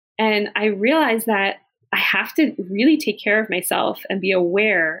And I realized that I have to really take care of myself and be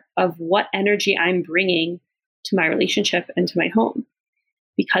aware of what energy I'm bringing to my relationship and to my home,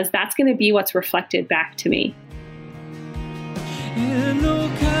 because that's going to be what's reflected back to me.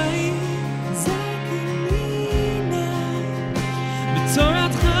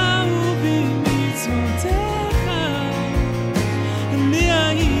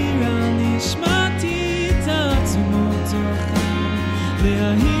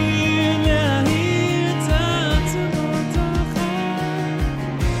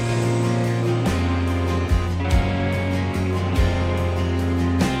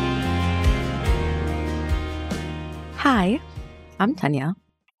 Hi, I'm Tanya,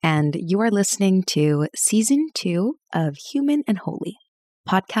 and you are listening to Season 2 of Human and Holy,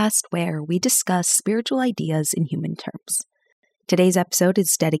 podcast where we discuss spiritual ideas in human terms. Today's episode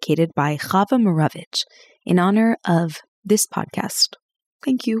is dedicated by Chava Moravich in honor of this podcast.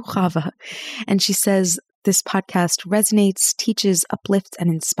 Thank you, Chava. And she says, this podcast resonates, teaches, uplifts, and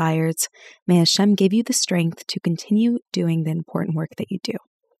inspires. May Hashem give you the strength to continue doing the important work that you do.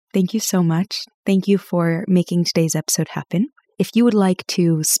 Thank you so much. Thank you for making today's episode happen. If you would like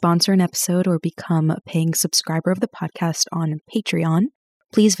to sponsor an episode or become a paying subscriber of the podcast on Patreon,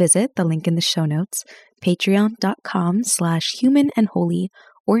 please visit the link in the show notes, patreon.com/humanandholy,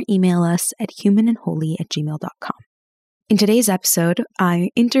 or email us at humanandholy@gmail.com. In today's episode, I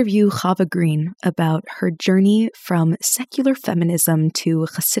interview Chava Green about her journey from secular feminism to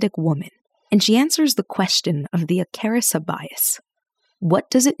Hasidic woman, and she answers the question of the Akeres HaBayis. What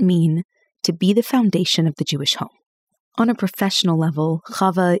does it mean to be the foundation of the Jewish home? On a professional level,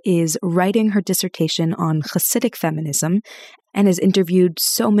 Chava is writing her dissertation on Hasidic feminism and has interviewed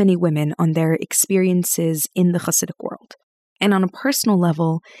so many women on their experiences in the Hasidic world. And on a personal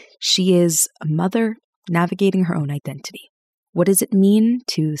level, she is a mother navigating her own identity. What does it mean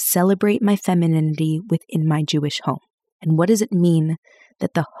to celebrate my femininity within my Jewish home? And what does it mean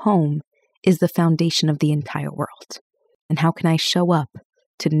that the home is the foundation of the entire world? And how can I show up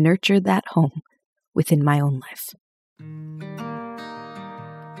to nurture that home within my own life?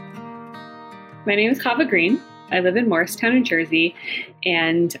 My name is Chava Green. I live in Morristown, New Jersey,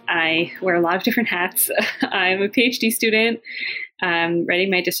 and I wear a lot of different hats. I'm a PhD student writing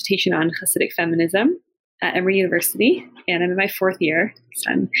my dissertation on Hasidic feminism at Emory University, and I'm in my fourth year.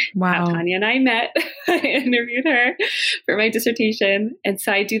 So wow. Tanya and I met. I interviewed her for my dissertation, and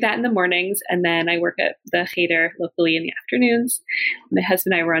so I do that in the mornings, and then I work at the Cheder locally in the afternoons. My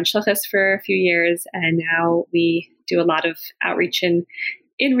husband and I were on Shluchos for a few years, and now we do a lot of outreach and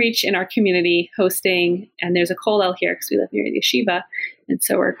in-reach in our community, hosting, and there's a kollel here because we live near the yeshiva, and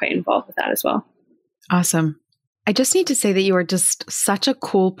so we're quite involved with that as well. Awesome. I just need to say that you are just such a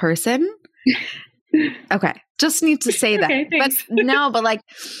cool person. Okay. Just need to say that. Okay, thanks. But like,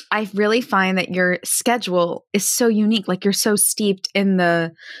 I really find that your schedule is so unique. Like, you're so steeped in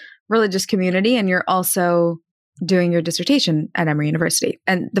the religious community and you're also doing your dissertation at Emory University.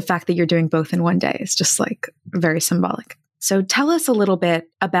 And the fact that you're doing both in one day is just like very symbolic. So tell us a little bit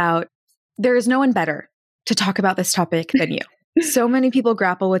about, there is no one better to talk about this topic than you. So many people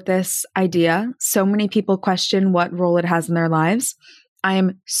grapple with this idea. So many people question what role it has in their lives. I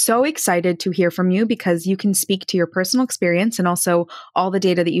am so excited to hear from you because you can speak to your personal experience and also all the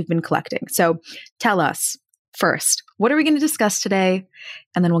data that you've been collecting. So tell us first, what are we going to discuss today?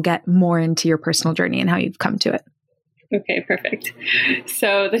 And then we'll get more into your personal journey and how you've come to it. Okay, perfect.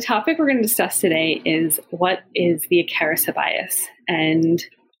 So the topic we're going to discuss today is what is the Akeres HaBayis, and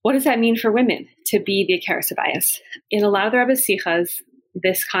what does that mean for women to be the Akeres HaBayis? In a lot of the Rebbe's Sichas,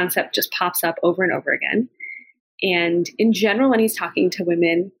 this concept just pops up over and over again. And in general, when he's talking to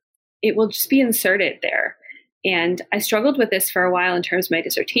women, it will just be inserted there. And I struggled with this for a while in terms of my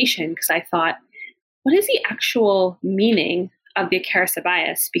dissertation because I thought, what is the actual meaning of the Akeres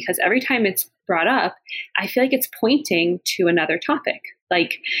HaBayis? Because every time it's brought up, I feel like it's pointing to another topic.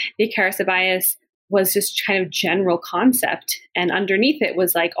 Like the Akeres HaBayis was just kind of general concept. And underneath it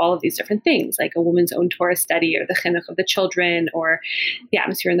was like all of these different things, like a woman's own Torah study or the chinuch of the children or the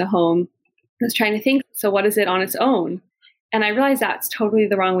atmosphere in the home. I was trying to think, so what is it on its own? And I realized that's totally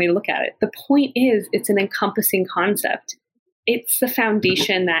the wrong way to look at it. The point is, it's an encompassing concept. It's the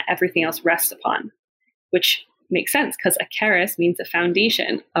foundation that everything else rests upon, which makes sense because Akeres means the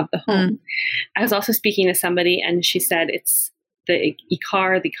foundation of the home. I was also speaking to somebody and she said it's the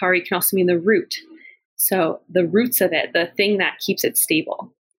Ikar can also mean the root. So the roots of it, the thing that keeps it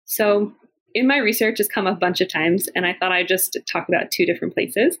stable. So in my research, it's come up a bunch of times, and I thought I'd just talk about two different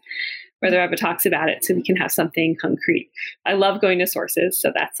places where the Rebbe talks about it so we can have something concrete. I love going to sources,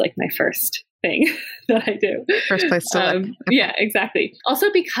 so that's like my first thing that I do. First place to look. Okay. Yeah, exactly. Also,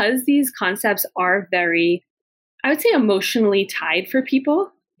 because these concepts are very, I would say, emotionally tied for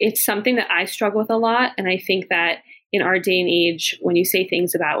people, it's something that I struggle with a lot. And I think that in our day and age, when you say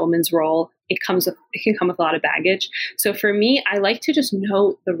things about women's role, it can come with a lot of baggage. So for me, I like to just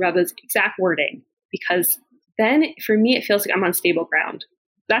know the Rebbe's exact wording, because then for me, it feels like I'm on stable ground.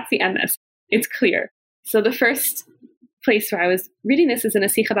 That's the emes. It's clear. So the first place where I was reading this is in a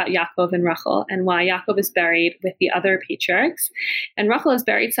sikh about Yaakov and Rachel, and why Yaakov is buried with the other patriarchs, and Rachel is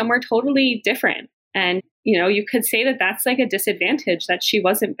buried somewhere totally different. And, you could say that that's like a disadvantage that she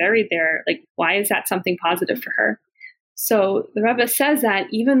wasn't buried there. Like, why is that something positive for her? So the Rebbe says that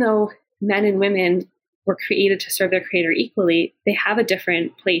even though men and women were created to serve their creator equally, they have a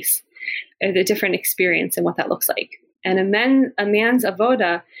different place, a different experience in what that looks like. And a man's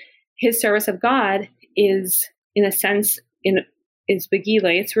avoda, his service of God, is, in a sense, is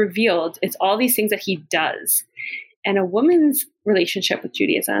begila. It's revealed. It's all these things that he does. And a woman's relationship with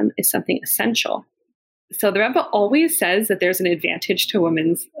Judaism is something essential. So the Rebbe always says that there's an advantage to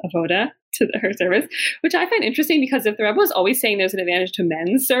women's avoda, to her service, which I find interesting, because if the Rebbe was always saying there's an advantage to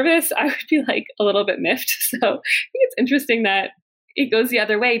men's service, I would be like a little bit miffed. So I think it's interesting that it goes the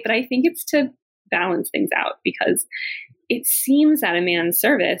other way, but I think it's to balance things out, because it seems that a man's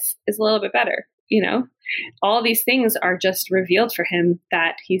service is a little bit better. All these things are just revealed for him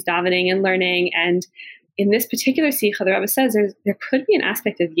that he's davening and learning. And in this particular sikha, the Rebbe says there could be an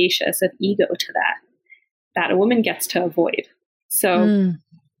aspect of yeshus, of ego to that a woman gets to avoid. So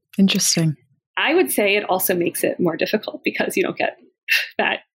interesting. I would say it also makes it more difficult, because you don't get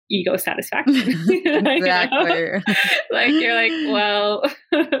that ego satisfaction. Exactly. Like, you're like, well,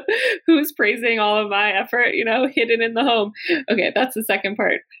 who's praising all of my effort, hidden in the home? Okay, that's the second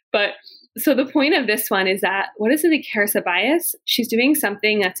part. But so the point of this one is that, what is the Ikeres Habayis? She's doing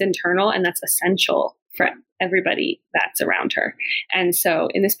something that's internal and that's essential for everybody that's around her. And so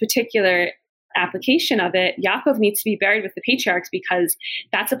in this particular application of it, Yaakov needs to be buried with the patriarchs, because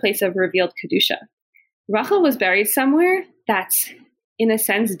that's a place of revealed Kedusha. Rachel was buried somewhere that's, in a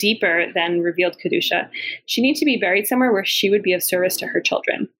sense, deeper than revealed Kedusha. She needs to be buried somewhere where she would be of service to her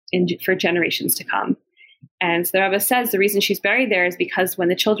children for generations to come. And so the Rebbe says the reason she's buried there is because when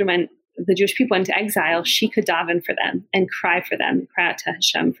the Jewish people went into exile, she could daven for them and cry for them, cry out to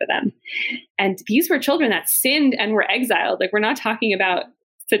Hashem for them. And these were children that sinned and were exiled. Like, we're not talking about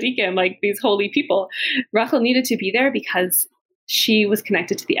tzaddikim, like these holy people. Rachel needed to be there because she was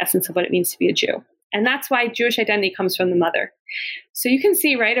connected to the essence of what it means to be a Jew. And that's why Jewish identity comes from the mother. So you can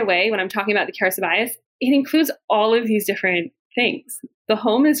see right away when I'm talking about the Ikeres Habayis, it includes all of these different things. The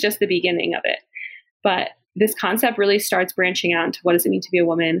home is just the beginning of it. But this concept really starts branching out into what does it mean to be a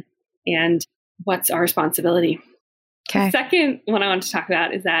woman and what's our responsibility. Okay. The second one I want to talk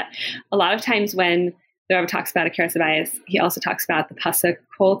about is that a lot of times when the Rebbe talks about Ikeres Habayis, he also talks about the pasuk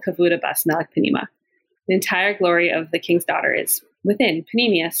Kol Kavuda Bas Melech Panima. The entire glory of the king's daughter is within,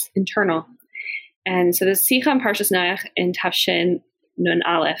 panemius, internal. And so there's Sikha and Parshas Noach in Tafshin Nun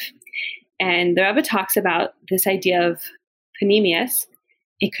Aleph. And the Rebbe talks about this idea of panemius.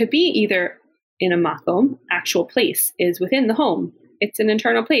 It could be either in a makom, actual place, is within the home. It's an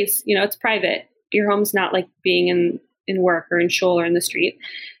internal place. It's private. Your home's not like being in work or in shul or in the street.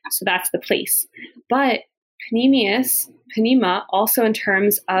 So that's the place. But panemius, panima, also in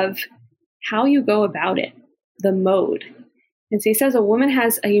terms of how you go about it, the mode. And so he says a woman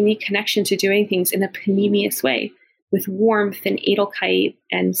has a unique connection to doing things in a panemius way, with warmth and edelkeit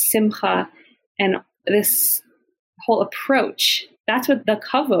and simcha and this whole approach. That's what the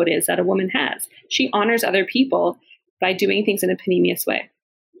kavod is that a woman has. She honors other people by doing things in a panemius way.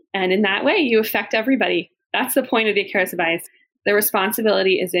 And in that way, you affect everybody. That's the point of the Ikeres Habayis. The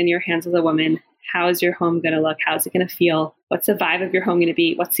responsibility is in your hands as a woman. How is your home going to look? How is it going to feel? What's the vibe of your home going to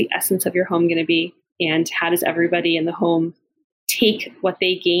be? What's the essence of your home going to be? And how does everybody in the home take what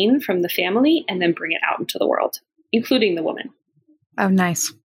they gain from the family and then bring it out into the world, including the woman? Oh,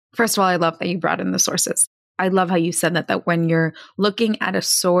 nice. First of all, I love that you brought in the sources. I love how you said that when you're looking at a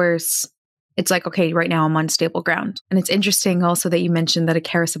source, it's like, okay, right now I'm on stable ground. And it's interesting also that you mentioned that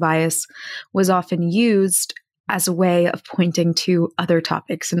Ikeres Habayis was often used as a way of pointing to other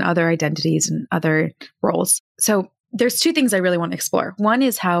topics and other identities and other roles. So there's two things I really want to explore. One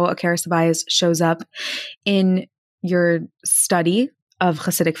is how Ikeres Habayis shows up in your study of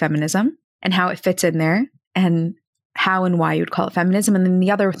Hasidic feminism and how it fits in there, and how and why you'd call it feminism. And then the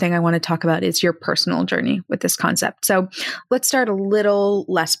other thing I want to talk about is your personal journey with this concept. So let's start a little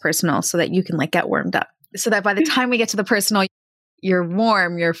less personal so that you can get warmed up. So that by the time we get to the personal, you're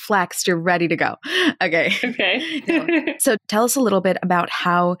warm, you're flexed, you're ready to go. Okay. Okay. So tell us a little bit about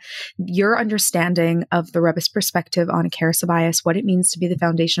how your understanding of the Rebbe's perspective on Akira Sabayis, what it means to be the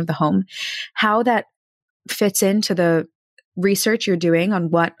foundation of the home, how that fits into the research you're doing on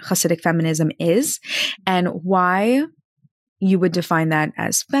what Hasidic feminism is, and why you would define that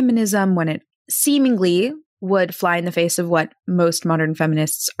as feminism when it seemingly would fly in the face of what most modern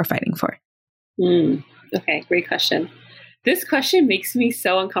feminists are fighting for. Okay, great question. This question makes me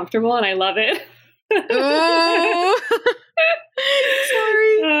so uncomfortable and I love it. Oh,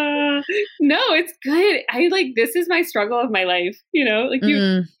 sorry. No, it's good. This is my struggle of my life.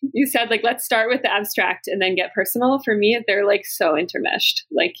 You said, let's start with the abstract and then get personal. For me, they're so intermeshed.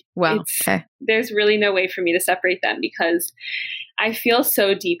 There's really no way for me to separate them because I feel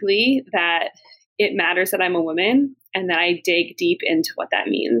so deeply that it matters that I'm a woman and that I dig deep into what that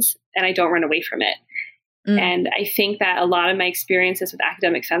means and I don't run away from it. And I think that a lot of my experiences with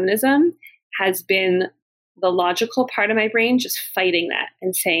academic feminism has been the logical part of my brain just fighting that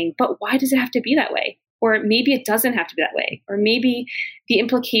and saying, but why does it have to be that way? Or maybe it doesn't have to be that way. Or maybe the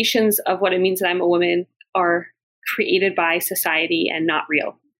implications of what it means that I'm a woman are created by society and not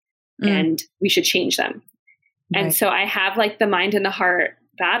real. And we should change them. Right. And so I have the mind and the heart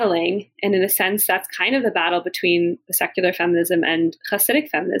battling. And in a sense, that's kind of the battle between the secular feminism and Hasidic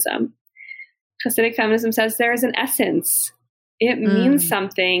feminism. Hasidic feminism says there is an essence. It means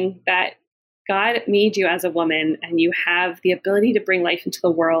something that God made you as a woman and you have the ability to bring life into the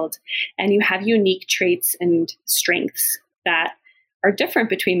world and you have unique traits and strengths that are different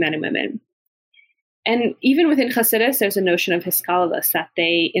between men and women. And even within Hasidus, there's a notion of hiskalalus, that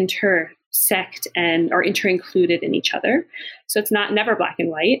they intersect and are inter-included in each other. So it's never black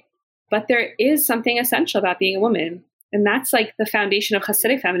and white, but there is something essential about being a woman. And that's the foundation of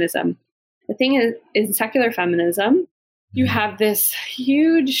Hasidic feminism. The thing is, in secular feminism, you have this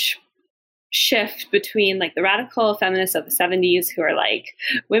huge shift between the radical feminists of the 70s who are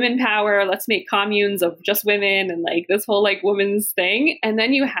women power, let's make communes of just women and this whole women's thing. And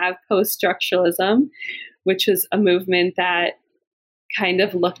then you have post-structuralism, which is a movement that kind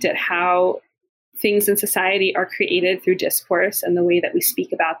of looked at how things in society are created through discourse and the way that we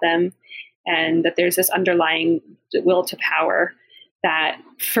speak about them, and that there's this underlying will to power that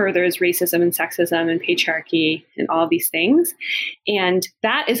furthers racism and sexism and patriarchy and all of these things. And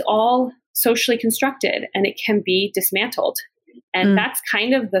that is all socially constructed and it can be dismantled. And that's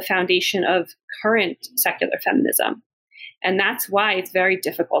kind of the foundation of current secular feminism. And that's why it's very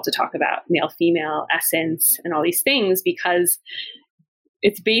difficult to talk about male-female essence and all these things, because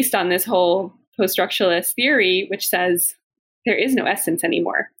it's based on this whole post-structuralist theory, which says there is no essence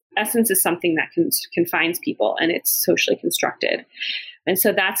anymore. Essence is something that confines people and it's socially constructed. And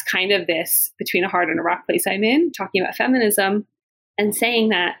so that's kind of this between a hard and a rock place I'm in, talking about feminism and saying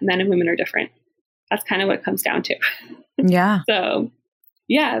that men and women are different. That's kind of what it comes down to. Yeah. So,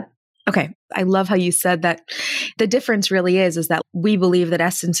 yeah. Okay. I love how you said that the difference really is that we believe that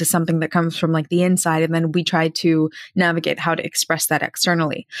essence is something that comes from the inside, and then we try to navigate how to express that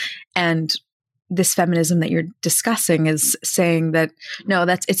externally. And this feminism that you're discussing is saying that, no,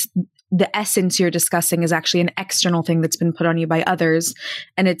 it's the essence you're discussing is actually an external thing that's been put on you by others,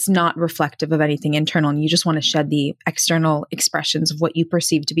 and it's not reflective of anything internal. And you just want to shed the external expressions of what you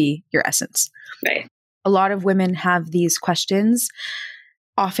perceive to be your essence. Right. A lot of women have these questions,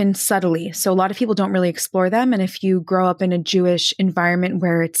 often subtly. So a lot of people don't really explore them. And if you grow up in a Jewish environment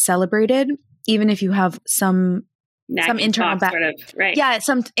where it's celebrated, even if you have some internal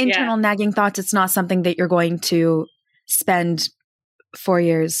internal nagging thoughts, it's not something that you're going to spend 4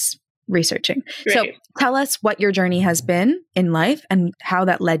 years researching. Right. So tell us what your journey has been in life and how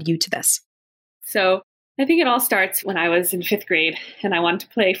that led you to this. So I think it all starts when I was in 5th grade and I wanted to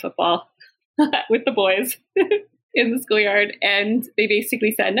play football with the boys in the schoolyard. And they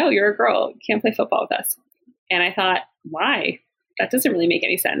basically said, no, you're a girl. You can't play football with us. And I thought, why? That doesn't really make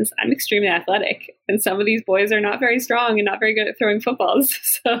any sense. I'm extremely athletic. And some of these boys are not very strong and not very good at throwing footballs.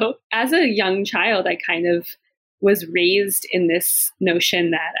 So as a young child, I kind of was raised in this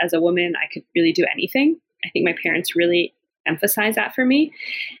notion that as a woman, I could really do anything. I think my parents really emphasized that for me.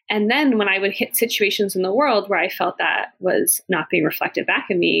 And then when I would hit situations in the world where I felt that was not being reflected back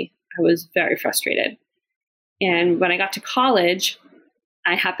in me, I was very frustrated. And when I got to college,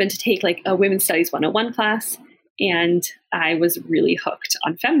 I happened to take a Women's Studies 101 class, and I was really hooked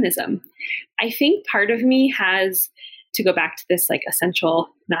on feminism. I think part of me has, to go back to this essential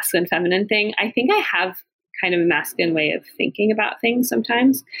masculine feminine thing, I think I have kind of a masculine way of thinking about things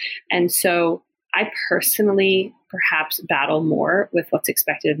sometimes. And so I personally perhaps battle more with what's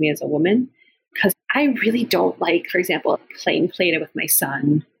expected of me as a woman. because I really don't like, for example, playing Play-Doh with my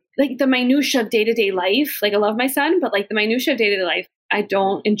son. Like the minutia of day-to-day life, like I love my son, but like the minutia of day-to-day life, I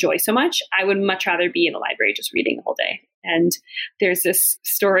don't enjoy so much. I would much rather be in a library just reading the whole day. And there's this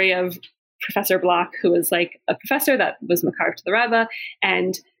story of Professor Block, who was like a professor that was Makar to the Rebbe,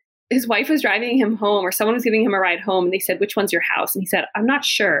 and his wife was driving him home, or someone was giving him a ride home, and they said, "Which one's your house?" And he said, "I'm not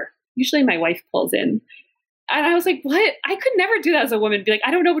sure. Usually my wife pulls in." And I was like, what? I could never do that as a woman. Be like,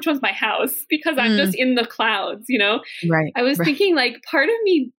 I don't know which one's my house because I'm just in the clouds, you know? Right. I was thinking like part of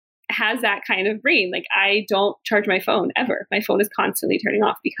me has that kind of brain. Like I don't charge my phone ever. My phone is constantly turning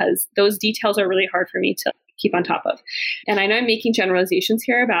off because those details are really hard for me to keep on top of. And I know I'm making generalizations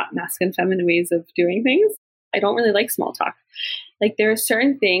here about masculine, feminine ways of doing things. I don't really like small talk. Like there are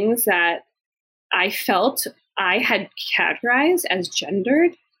certain things that I felt I had categorized as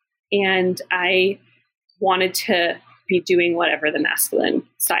gendered, and I wanted to be doing whatever the masculine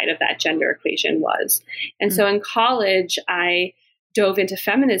side of that gender equation was. And so in college, I dove into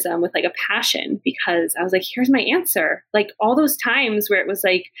feminism with like a passion because I was like, here's my answer. Like all those times where it was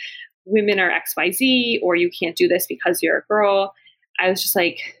like, women are XYZ, or you can't do this because you're a girl. I was just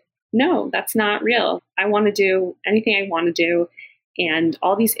like, no, that's not real. I want to do anything I want to do. And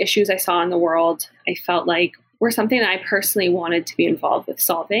all these issues I saw in the world, I felt like were something that I personally wanted to be involved with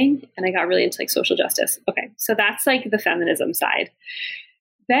solving. And I got really into like social justice. Okay. So that's like the feminism side.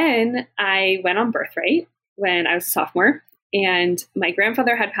 Then I went on Birthright when I was a sophomore, and my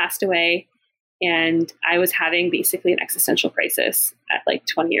grandfather had passed away, and I was having basically an existential crisis at like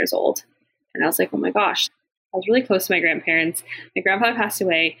 20 years old. And I was like, oh my gosh, I was really close to my grandparents. My grandfather passed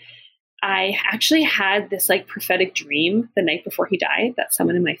away. I actually had this like prophetic dream the night before he died that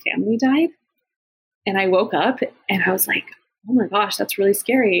someone in my family died. And I woke up and I was like, oh my gosh, that's really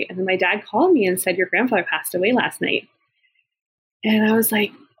scary. And then my dad called me and said, your grandfather passed away last night. And I was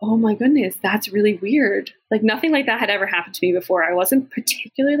like, oh my goodness, that's really weird. Like nothing like that had ever happened to me before. I wasn't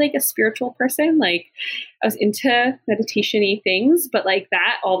particularly like a spiritual person. Like I was into meditation-y things, but like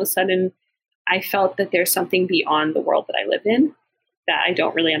that, all of a sudden I felt that there's something beyond the world that I live in that I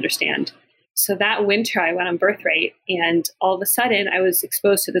don't really understand. So that winter I went on Birthright, and all of a sudden I was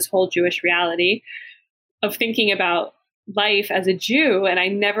exposed to this whole Jewish reality of thinking about life as a Jew. And I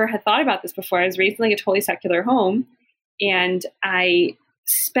never had thought about this before. I was raised in like a totally secular home. And I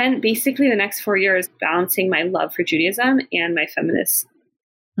spent basically the next 4 years balancing my love for Judaism and my feminist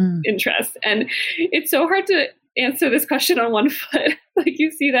interest. And it's so hard to answer this question on one foot. Like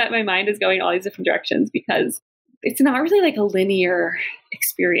you see that my mind is going all these different directions because it's not really like a linear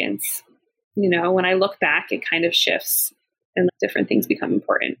experience. You know, when I look back, it kind of shifts and different things become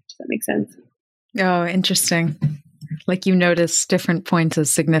important. Does that make sense? Oh, interesting. Like you notice different points as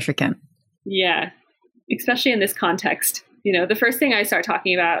significant. Yeah, especially in this context. You know, the first thing I start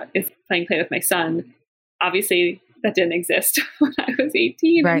talking about is playing Play with my son. Obviously, that didn't exist when I was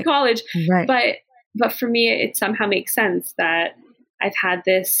 18 in college. Right. But for me, it somehow makes sense that I've had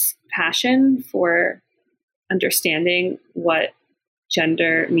this passion for understanding what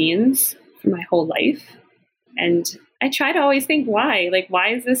gender means for my whole life. And I try to always think why. Like, why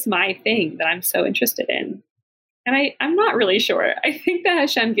is this my thing that I'm so interested in? And I'm not really sure. I think that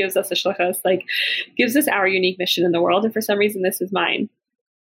Hashem gives us a shlichus, like gives us our unique mission in the world. And for some reason, this is mine.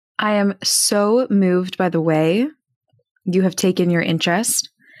 I am so moved by the way you have taken your interest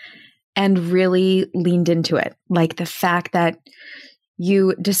and really leaned into it. Like the fact that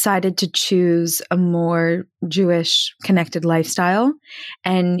you decided to choose a more Jewish connected lifestyle,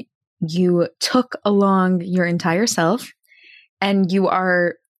 and you took along your entire self, and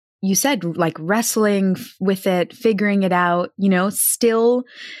you said like wrestling with it, figuring it out, you know, still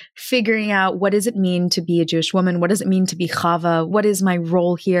figuring out what does it mean to be a Jewish woman? What does it mean to be Chava? What is my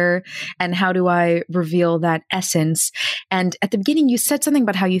role here? And how do I reveal that essence? And at the beginning, you said something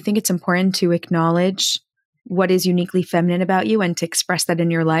about how you think it's important to acknowledge what is uniquely feminine about you and to express that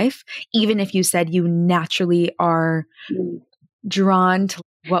in your life, even if you said you naturally are drawn to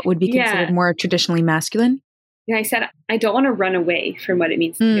what would be considered more traditionally masculine. Yeah, I said, I don't want to run away from what it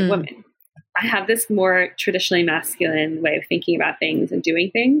means to be a woman. I have this more traditionally masculine way of thinking about things and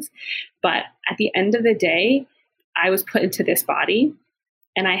doing things. But at the end of the day, I was put into this body,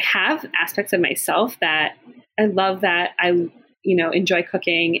 and I have aspects of myself that I love, that I, you know, enjoy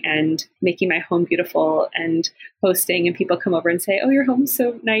cooking and making my home beautiful and hosting, and people come over and say, oh, your home's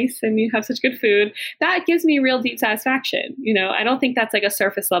so nice and you have such good food. That gives me real deep satisfaction. You know, I don't think that's like a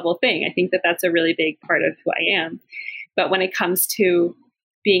surface level thing. I think that that's a really big part of who I am. But when it comes to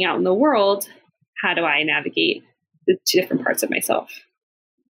being out in the world, how do I navigate the two different parts of myself?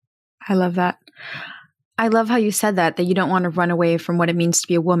 I love that. I love how you said that you don't want to run away from what it means to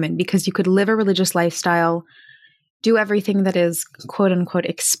be a woman, because you could live a religious lifestyle, do everything that is quote unquote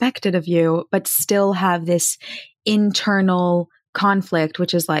expected of you, but still have this internal conflict,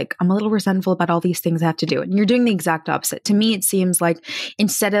 which is like, I'm a little resentful about all these things I have to do. And you're doing the exact opposite. To me, it seems like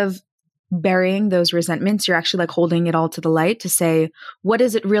instead of burying those resentments, you're actually like holding it all to the light to say, what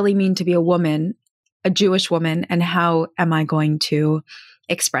does it really mean to be a woman, a Jewish woman, and how am I going to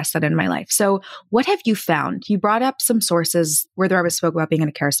express that in my life? So what have you found? You brought up some sources where the Rebbe spoke about being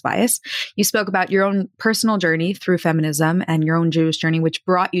an Ikeres bias. You spoke about your own personal journey through feminism and your own Jewish journey, which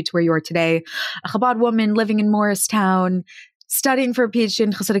brought you to where you are today, a Chabad woman living in Morristown, studying for a PhD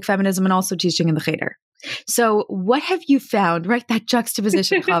in Hasidic feminism and also teaching in the Cheder. So what have you found, right? That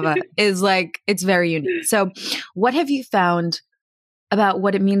juxtaposition, Chava, is like, it's very unique. So what have you found about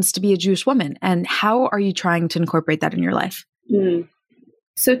what it means to be a Jewish woman, and how are you trying to incorporate that in your life?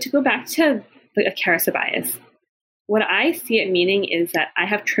 So to go back to the Ikeres bias, what I see it meaning is that I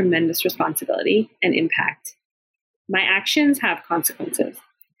have tremendous responsibility and impact. My actions have consequences.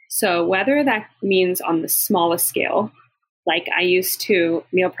 So whether that means on the smallest scale, like I used to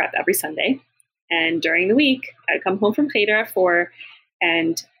meal prep every Sunday, and during the week, I'd come home from Cheder at 4,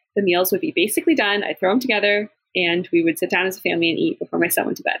 and the meals would be basically done. I'd throw them together, and we would sit down as a family and eat before my son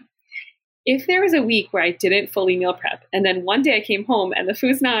went to bed. If there was a week where I didn't fully meal prep, and then one day I came home and the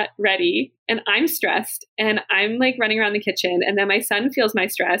food's not ready, and I'm stressed, and I'm like running around the kitchen, and then my son feels my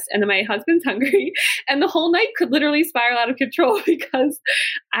stress, and then my husband's hungry, and the whole night could literally spiral out of control because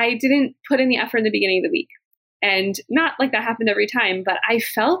I didn't put in the effort in the beginning of the week. And not like that happened every time, but I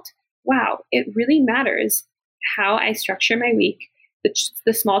felt, wow, it really matters how I structure my week.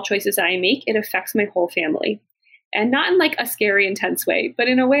 The small choices that I make, it affects my whole family. And not in like a scary, intense way, but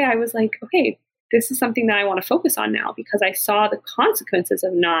in a way I was like, okay, this is something that I want to focus on now because I saw the consequences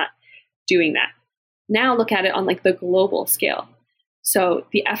of not doing that. Now look at it on like the global scale. So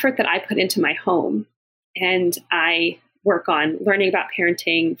the effort that I put into my home, and I work on learning about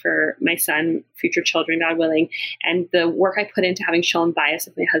parenting for my son, future children, God willing, and the work I put into having shalom bayis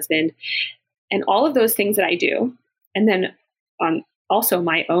with my husband, and all of those things that I do, and then on also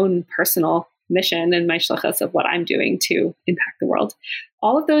my own personal mission and my shlichus of what I'm doing to impact the world.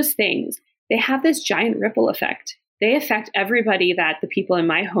 All of those things, they have this giant ripple effect. They affect everybody that the people in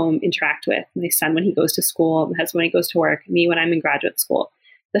my home interact with. My son when he goes to school, my husband when he goes to work, me when I'm in graduate school.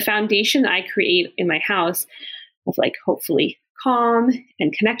 The foundation I create in my house of like hopefully calm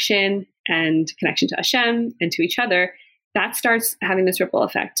and connection to Hashem and to each other, that starts having this ripple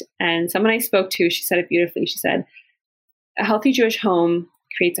effect. And someone I spoke to, she said it beautifully. She said, a healthy Jewish home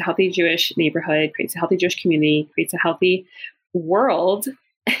creates a healthy Jewish neighborhood, creates a healthy Jewish community, creates a healthy world,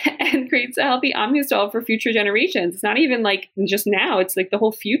 and creates a healthy Am Yisrael for future generations. It's not even like just now, it's like the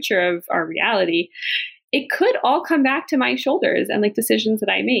whole future of our reality. It could all come back to my shoulders and like decisions that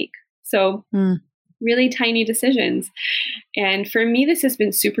I make. So really tiny decisions. And for me, this has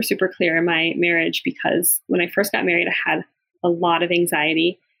been super, super clear in my marriage because when I first got married, I had a lot of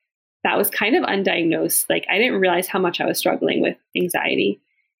anxiety that was kind of undiagnosed. Like I didn't realize how much I was struggling with anxiety.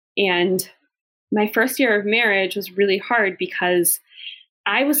 And my first year of marriage was really hard because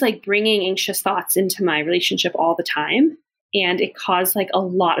I was like bringing anxious thoughts into my relationship all the time. And it caused like a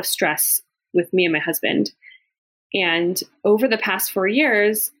lot of stress with me and my husband. And over the past 4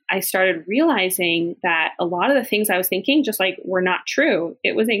 years, I started realizing that a lot of the things I was thinking just like were not true.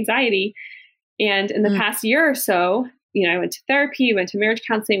 It was anxiety. And in the past year or so, you know, I went to therapy, went to marriage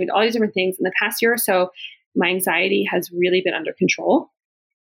counseling, went to all these different things. In the past year or so, my anxiety has really been under control.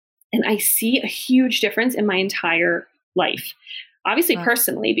 And I see a huge difference in my entire life. Obviously,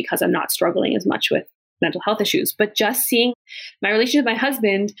 personally, because I'm not struggling as much with mental health issues, but just seeing my relationship with my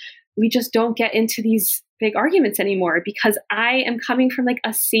husband, we just don't get into these big arguments anymore because I am coming from like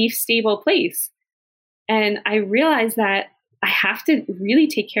a safe, stable place. And I realize that I have to really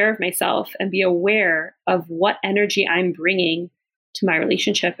take care of myself and be aware of what energy I'm bringing to my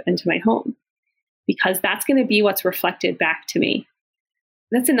relationship and to my home, because that's going to be what's reflected back to me.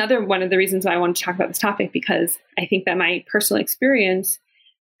 That's another one of the reasons why I want to talk about this topic, because I think that my personal experience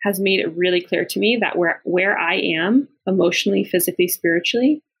has made it really clear to me that where I am emotionally, physically,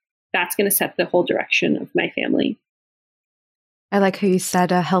 spiritually, that's going to set the whole direction of my family. I like how you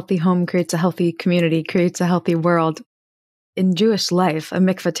said a healthy home creates a healthy community, creates a healthy world. In Jewish life, a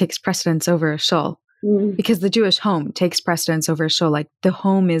mikveh takes precedence over a shul because the Jewish home takes precedence over a shul. Like the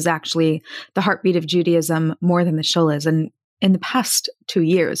home is actually the heartbeat of Judaism more than the shul is. And in the past 2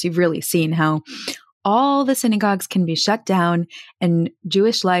 years, you've really seen how all the synagogues can be shut down and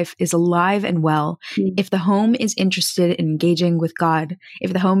Jewish life is alive and well. If the home is interested in engaging with God,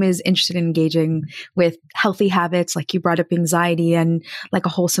 if the home is interested in engaging with healthy habits, like you brought up anxiety and like a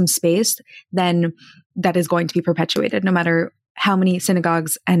wholesome space, then that is going to be perpetuated no matter how many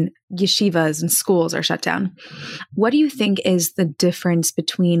synagogues and yeshivas and schools are shut down. What do you think is the difference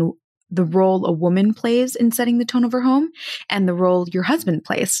between the role a woman plays in setting the tone of her home and the role your husband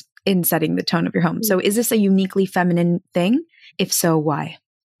plays in setting the tone of your home? So is this a uniquely feminine thing? If so, why?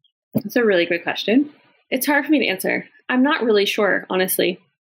 That's a really good question. It's hard for me to answer. I'm not really sure, honestly.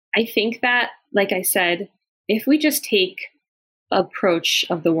 I think that, like I said, if we just take approach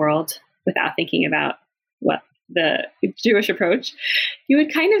of the world without thinking about what the Jewish approach, you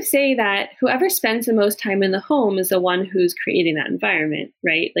would kind of say that whoever spends the most time in the home is the one who's creating that environment,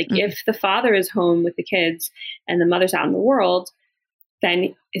 right? Like if the father is home with the kids and the mother's out in the world,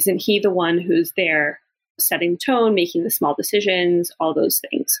 then isn't he the one who's there setting the tone, making the small decisions, all those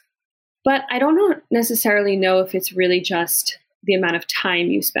things? But I don't necessarily know if it's really just the amount of time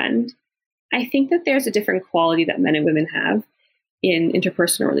you spend. I think that there's a different quality that men and women have in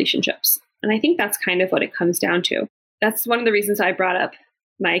interpersonal relationships. And I think that's kind of what it comes down to. That's one of the reasons I brought up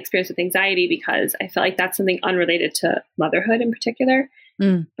my experience with anxiety, because I feel like that's something unrelated to motherhood in particular.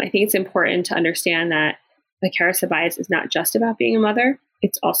 I think it's important to understand that the Akeres Habayis is not just about being a mother.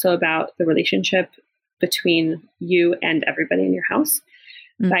 It's also about the relationship between you and everybody in your house.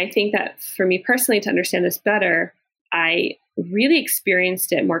 But I think that for me personally, to understand this better, I really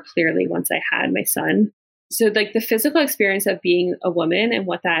experienced it more clearly once I had my son. So like the physical experience of being a woman and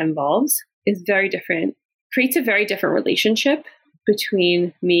what that involves is very different, creates a very different relationship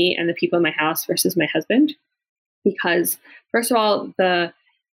between me and the people in my house versus my husband. Because first of all, the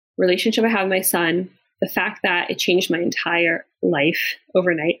relationship I have with my son, the fact that it changed my entire life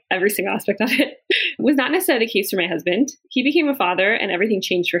overnight, every single aspect of it, was not necessarily the case for my husband. He became a father and everything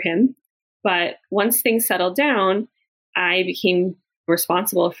changed for him. But once things settled down, I became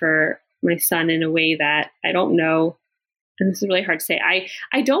responsible for my son in a way that I don't know. And this is really hard to say.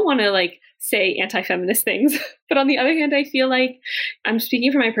 I don't want to like say anti-feminist things, but on the other hand, I feel like I'm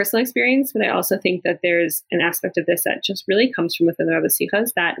speaking from my personal experience, but I also think that there's an aspect of this that just really comes from within the Rebbe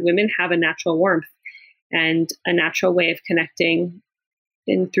Sichas, that women have a natural warmth and a natural way of connecting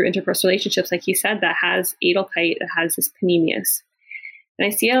through interpersonal relationships, like he said, that has edelkeit, that has this panemius. And I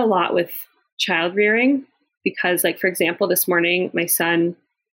see it a lot with child rearing because, like, for example, this morning, my son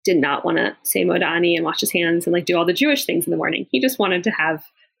did not want to say Moda Ani and wash his hands and like do all the Jewish things in the morning. He just wanted to have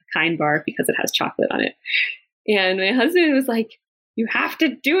a kind bar because it has chocolate on it. And my husband was like, you have to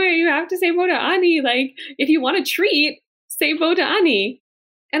do it. You have to say Moda Ani. Like, if you want a treat, say Moda Ani.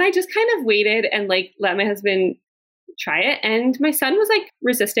 And I just kind of waited and like let my husband try it. And my son was like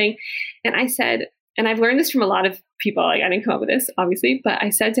resisting. And I said, and I've learned this from a lot of people, like I didn't come up with this, obviously, but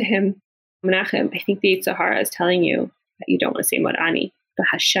I said to him, Menachem, I think the Yetzer Hara is telling you that you don't want to say Moda Ani. But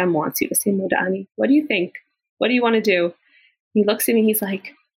Hashem wants you to say Moda Ani. What do you think? What do you want to do? He looks at me, he's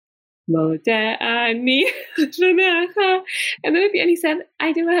like, Moda Ani. And then at the end he said,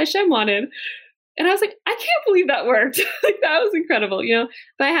 I did what Hashem wanted. And I was like, I can't believe that worked. Like, that was incredible, you know?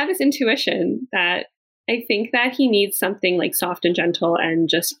 But I have this intuition that I think that he needs something like soft and gentle and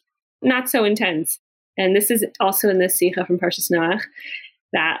just not so intense. And this is also in this Sikha from Parshas Noach,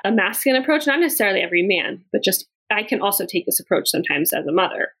 that a masculine approach, not necessarily every man, but just I can also take this approach sometimes as a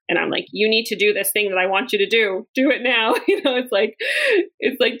mother. And I'm like, you need to do this thing that I want you to do. Do it now. You know, it's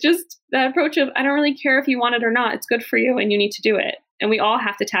like just that approach of, I don't really care if you want it or not. It's good for you and you need to do it. And we all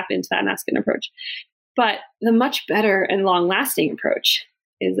have to tap into that masculine approach. But the much better and long lasting approach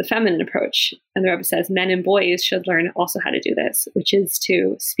is the feminine approach. And the Rebbe says men and boys should learn also how to do this, which is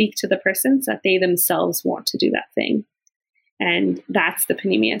to speak to the person so that they themselves want to do that thing. And that's the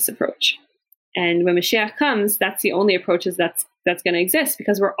Panemius approach. And when Mashiach comes, that's the only approaches that's going to exist,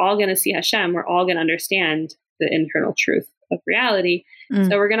 because we're all going to see Hashem. We're all going to understand the internal truth of reality.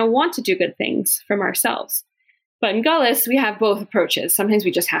 So we're going to want to do good things from ourselves. But in Galus, we have both approaches. Sometimes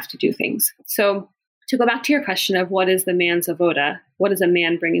we just have to do things. So to go back to your question of what is the man's avoda, what does a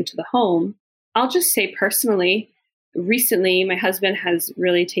man bring into the home? I'll just say personally, recently, my husband has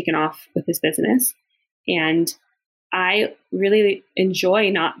really taken off with his business. And I really enjoy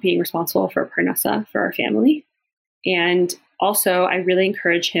not being responsible for parnasa for our family. And also, I really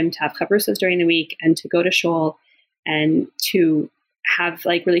encourage him to have chavrusas during the week and to go to shul and to have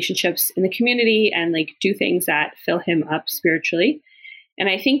like relationships in the community and like do things that fill him up spiritually. And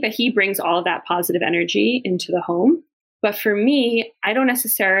I think that he brings all of that positive energy into the home. But for me, I don't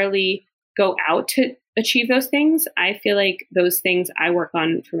necessarily go out to achieve those things. I feel like those things I work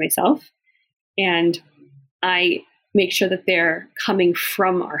on for myself. And I make sure that they're coming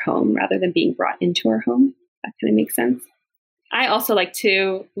from our home rather than being brought into our home. That kind of makes sense. I also like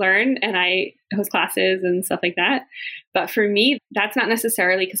to learn, and I host classes and stuff like that. But for me, that's not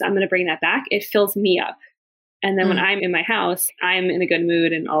necessarily because I'm going to bring that back. It fills me up. And then when I'm in my house, I'm in a good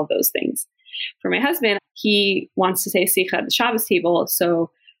mood and all of those things. For my husband, he wants to say Sikha at the Shabbos table. So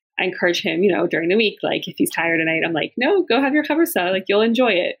I encourage him, during the week, like if he's tired at night, I'm like, no, go have your chavrusa, like you'll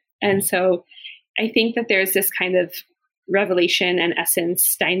enjoy it. And so I think that there's this kind of revelation and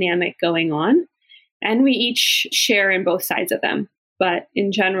essence dynamic going on. And we each share in both sides of them. But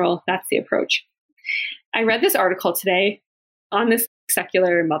in general, that's the approach. I read this article today on this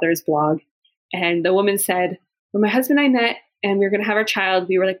secular mother's blog. And the woman said, when my husband and I met and we were going to have our child,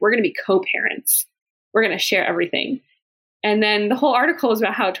 we were like, we're going to be co-parents. We're going to share everything. And then the whole article was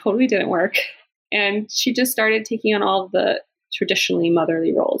about how it totally didn't work. And she just started taking on all of the traditionally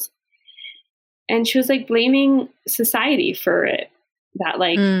motherly roles. And she was like blaming society for it. That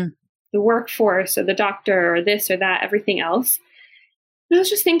like the workforce or the doctor or this or that, everything else. And I was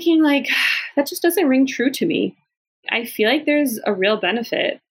just thinking like, that just doesn't ring true to me. I feel like there's a real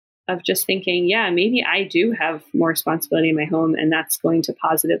benefit of just thinking, yeah, maybe I do have more responsibility in my home, and that's going to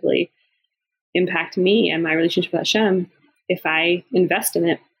positively impact me and my relationship with Hashem if I invest in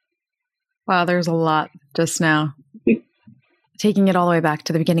it. Wow, there's a lot just now. Taking it all the way back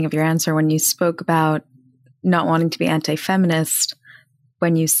to the beginning of your answer, when you spoke about not wanting to be anti-feminist,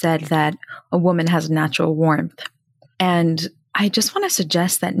 when you said that a woman has natural warmth. And I just want to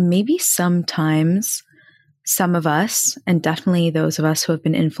suggest that maybe sometimes some of us, and definitely those of us who have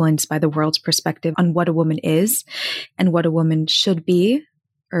been influenced by the world's perspective on what a woman is and what a woman should be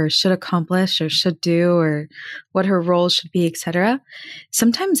or should accomplish or should do or what her role should be, etc.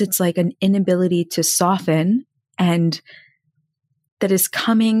 Sometimes it's like an inability to soften, and that is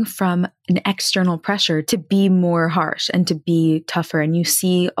coming from an external pressure to be more harsh and to be tougher. And you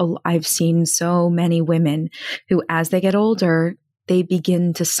see, I've seen so many women who, as they get older, they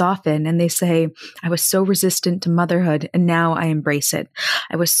begin to soften and they say, I was so resistant to motherhood and now I embrace it.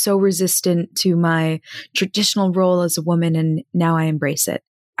 I was so resistant to my traditional role as a woman and now I embrace it.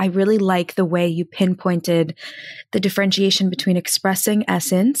 I really like the way you pinpointed the differentiation between expressing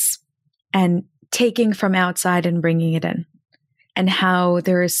essence and taking from outside and bringing it in, and how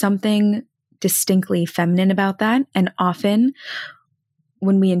there is something distinctly feminine about that. And often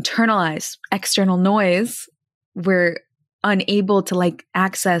when we internalize external noise, we're unable to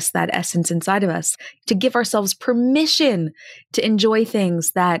access that essence inside of us, to give ourselves permission to enjoy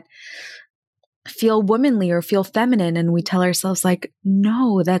things that feel womanly or feel feminine. And we tell ourselves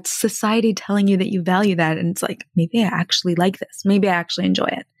no, that's society telling you that you value that. And it's like, maybe I actually like this. Maybe I actually enjoy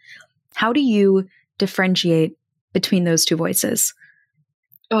it. How do you differentiate between those two voices?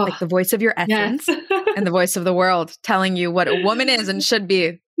 The voice of your essence and the voice of the world telling you what a woman is and should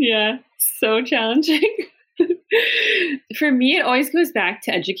be. Yeah, so challenging. For me, it always goes back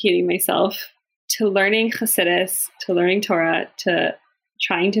to educating myself, to learning Chassidus, to learning Torah, to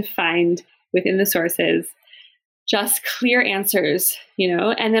trying to find within the sources just clear answers,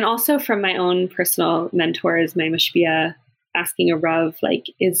 and then also from my own personal mentors, my mashpia, asking a Rav,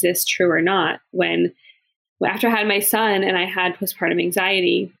 is this true or not? After I had my son and I had postpartum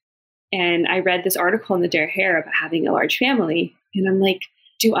anxiety, and I read this article in the Der Hair about having a large family, and I'm like,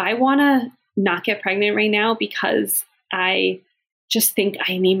 do I want to not get pregnant right now because I just think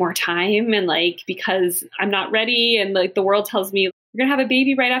I need more time, and because I'm not ready, and the world tells me you're going to have a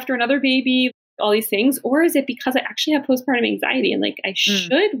baby right after another baby, all these things? Or is it because I actually have postpartum anxiety and I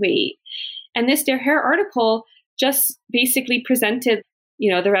should wait? And this Der Hair article just basically presented,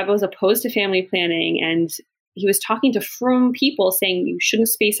 the Rebbe was opposed to family planning, and he was talking to frum people saying you shouldn't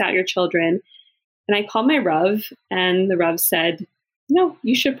space out your children. And I called my Rav, and the Rav said, no,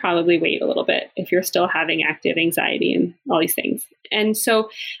 you should probably wait a little bit if you're still having active anxiety and all these things. And so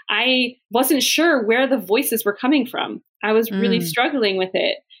I wasn't sure where the voices were coming from. I was really struggling with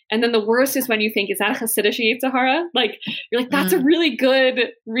it. And then the worst is when you think, is that a Hasidic Yetzer Hara? You're that's a really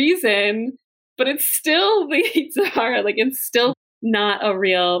good reason, but it's still the Yetzer Hara. It's still not a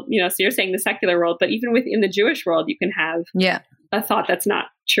real, so you're saying the secular world, but even within the Jewish world, you can have a thought that's not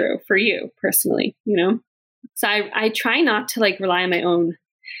true for you personally, So I try not to rely on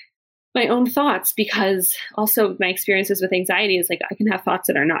my own thoughts, because also my experiences with anxiety is I can have thoughts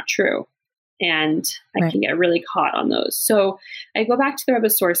that are not true, and I can get really caught on those. So I go back to the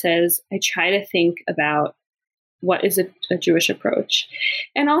Rebbe's sources. I try to think about what is a Jewish approach.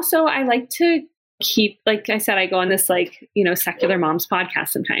 And also I like to keep, like I said, I go on this secular moms podcast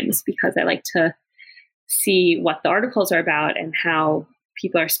sometimes, because I like to see what the articles are about and how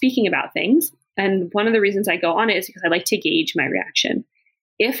people are speaking about things. And one of the reasons I go on it is because I like to gauge my reaction.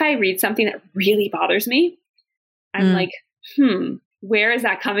 If I read something that really bothers me, I'm like, where is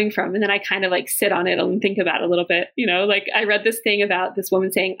that coming from? And then I kind of like sit on it and think about it a little bit. Like I read this thing about this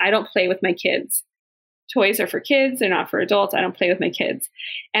woman saying, I don't play with my kids. Toys are for kids. They're not for adults. I don't play with my kids.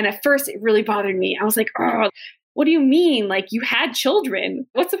 And at first it really bothered me. I was like, oh, what do you mean? Like you had children.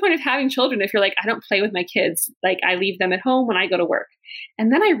 What's the point of having children if you're like, I don't play with my kids? Like I leave them at home when I go to work.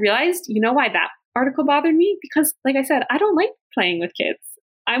 And then I realized, you know why that article bothered me? Because like I said, I don't like playing with kids.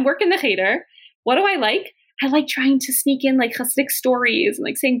 I'm working the cheder. What do I like? I like trying to sneak in like Hasidic stories and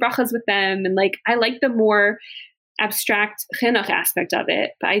like saying brachas with them. And like, I like the more abstract chinuch aspect of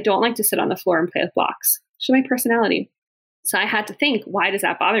it, but I don't like to sit on the floor and play with blocks. It's my personality. So I had to think, why does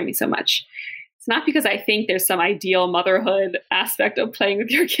that bother me so much? It's not because I think there's some ideal motherhood aspect of playing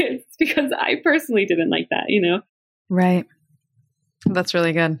with your kids. It's because I personally didn't like that, Right. That's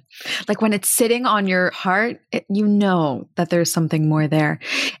really good. Like when it's sitting on your heart, you know that there's something more there.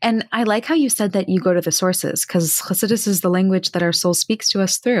 And I like how you said that you go to the sources, because Chassidus is the language that our soul speaks to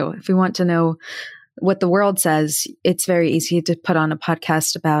us through. If we want to know what the world says, it's very easy to put on a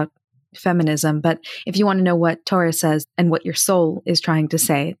podcast about feminism. But if you want to know what Torah says and what your soul is trying to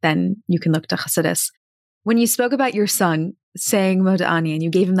say, then you can look to Chassidus. When you spoke about your son saying Moda'ani and you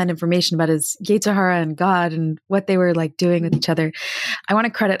gave him that information about his Yetzer Hara and God and what they were like doing with each other, I want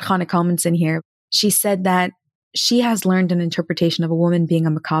to credit Chana Kalmanson here. She said that she has learned an interpretation of a woman being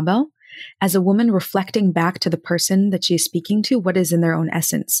a makabel as a woman reflecting back to the person that she is speaking to what is in their own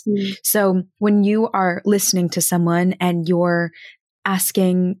essence. So when you are listening to someone and you're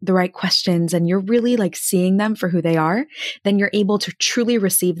asking the right questions and you're really like seeing them for who they are, then you're able to truly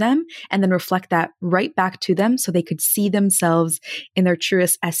receive them and then reflect that right back to them so they could see themselves in their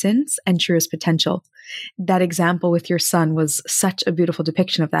truest essence and truest potential. That example with your son was such a beautiful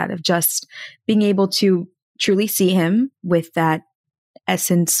depiction of that, of just being able to truly see him with that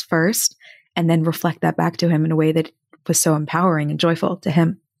essence first and then reflect that back to him in a way that was so empowering and joyful to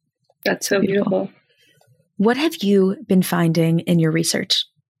him. That's so beautiful. What have you been finding in your research?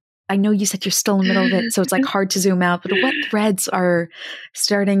 I know you said you're still in the middle of it, so it's like hard to zoom out, but what threads are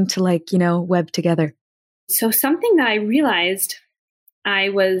starting to web together? So something that I realized I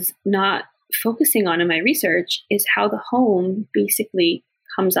was not focusing on in my research is how the home basically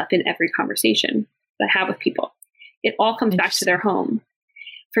comes up in every conversation that I have with people. It all comes back to their home.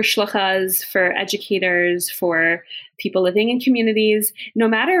 For shluchas, for educators, for people living in communities, no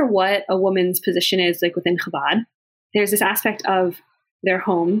matter what a woman's position is, like within Chabad, there's this aspect of their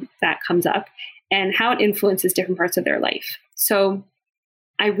home that comes up and how it influences different parts of their life. So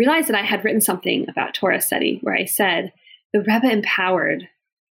I realized that I had written something about Torah study where I said the Rebbe empowered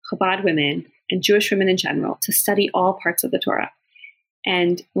Chabad women and Jewish women in general to study all parts of the Torah.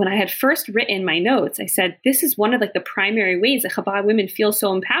 And when I had first written my notes, I said, this is one of like the primary ways that Chabad women feel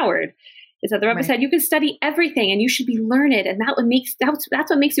so empowered, is that the Rebbe said, you can study everything and you should be learned. And that's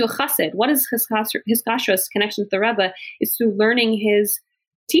what makes you a chassid. What is his kashrus connection with the Rebbe is through learning his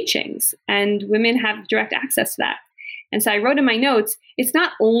teachings. And women have direct access to that. And so I wrote in my notes, it's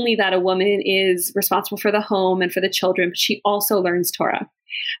not only that a woman is responsible for the home and for the children, but she also learns Torah.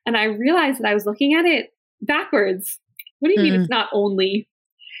 And I realized that I was looking at it backwards. What do you mean it's not only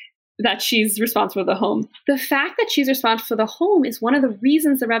that she's responsible for the home? The fact that she's responsible for the home is one of the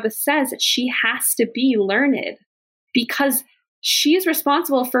reasons the Rebbe says that she has to be learned, because she is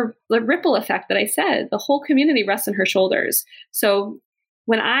responsible for the ripple effect that I said. The whole community rests on her shoulders. So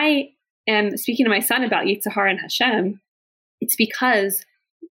when I am speaking to my son about Yetzer Hara and Hashem, it's because,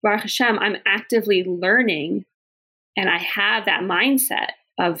 Baruch Hashem, I'm actively learning and I have that mindset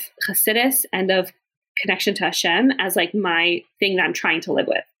of Chassidus and of connection to Hashem as like my thing that I'm trying to live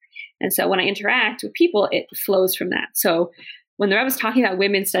with. And so when I interact with people, it flows from that. So when the Rebbe was talking about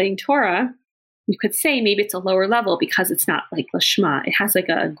women studying Torah, you could say maybe it's a lower level because it's not like Lashma. It has like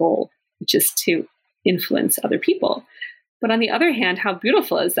a goal, which is to influence other people. But on the other hand, how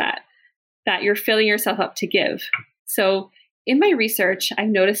beautiful is that you're filling yourself up to give. So in my research, I've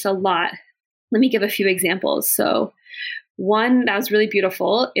noticed a lot. Let me give a few examples. So one that was really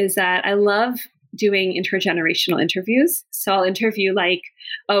beautiful is that I love doing intergenerational interviews. So I'll interview like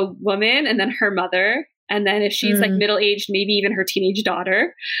a woman and then her mother. And then if she's like middle-aged, maybe even her teenage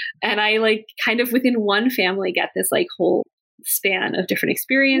daughter. And I like kind of within one family get this like whole span of different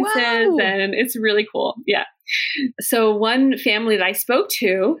experiences. Whoa. And it's really cool. Yeah. So one family that I spoke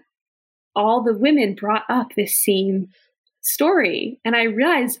to, all the women brought up this same story. And I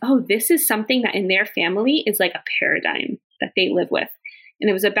realized, oh, this is something that in their family is like a paradigm that they live with. And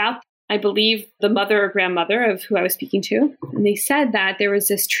it was about I believe, the mother or grandmother of who I was speaking to. And they said that there was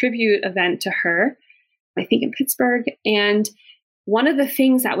this tribute event to her, I think in Pittsburgh. And one of the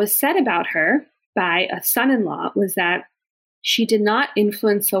things that was said about her by a son-in-law was that she did not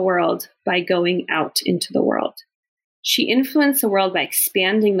influence the world by going out into the world. She influenced the world by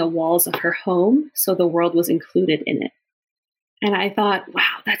expanding the walls of her home so the world was included in it. And I thought,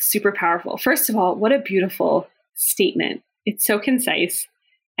 wow, that's super powerful. First of all, what a beautiful statement. It's so concise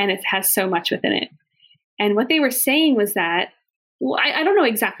and it has so much within it. And what they were saying was that, well, I don't know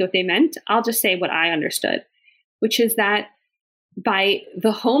exactly what they meant. I'll just say what I understood, which is that by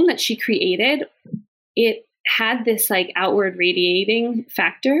the home that she created, it had this like outward radiating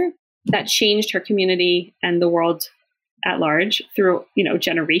factor that changed her community and the world at large through,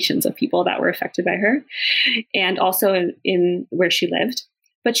 generations of people that were affected by her, and also in where she lived.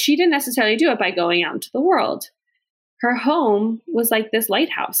 But she didn't necessarily do it by going out into the world. Her home was like this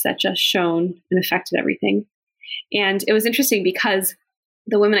lighthouse that just shone and affected everything. And it was interesting because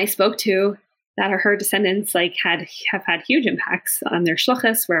the women I spoke to that are her descendants have had huge impacts on their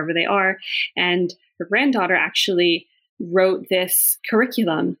shluchas wherever they are. And her granddaughter actually wrote this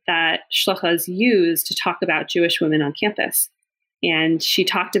curriculum that shluchas use to talk about Jewish women on campus. And she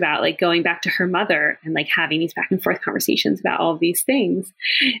talked about going back to her mother and having these back and forth conversations about all of these things.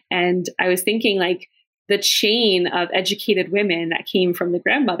 And I was thinking the chain of educated women that came from the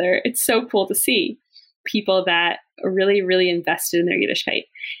grandmother, it's so cool to see people that are really, really invested in their Yiddishkeit.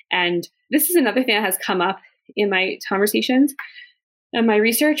 And this is another thing that has come up in my conversations and my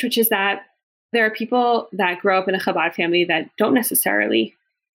research, which is that there are people that grow up in a Chabad family that don't necessarily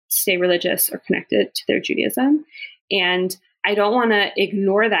stay religious or connected to their Judaism. And I don't want to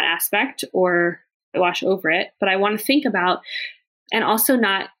ignore that aspect or wash over it, but I want to think about and also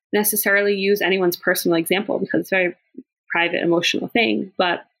not necessarily use anyone's personal example because it's a very private, emotional thing.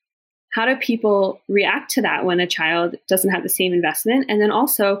 But how do people react to that when a child doesn't have the same investment? And then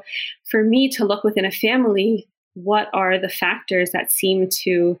also for me to look within a family, what are the factors that seem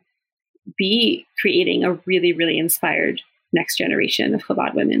to be creating a really, really inspired next generation of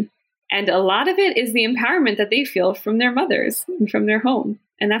Chabad women? And a lot of it is the empowerment that they feel from their mothers and from their home.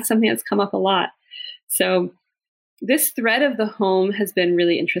 And that's something that's come up a lot. So this thread of the home has been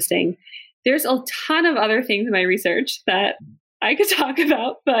really interesting. There's a ton of other things in my research that I could talk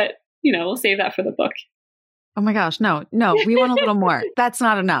about, but we'll save that for the book. Oh my gosh, no, we want a little more. That's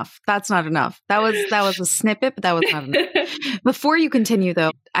not enough. That was a snippet, but that was not enough. Before you continue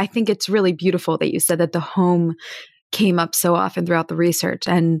though, I think it's really beautiful that you said that the home came up so often throughout the research.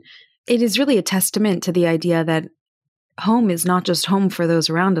 And it is really a testament to the idea that home is not just home for those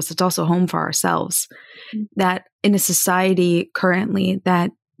around us, it's also home for ourselves. Mm-hmm. That in a society currently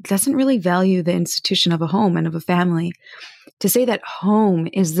that doesn't really value the institution of a home and of a family, to say that home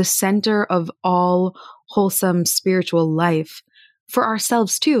is the center of all wholesome spiritual life for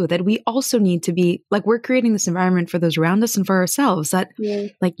ourselves too, that we also need to be we're creating this environment for those around us and for ourselves that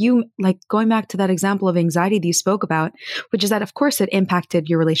going back to that example of anxiety that you spoke about, which is that of course it impacted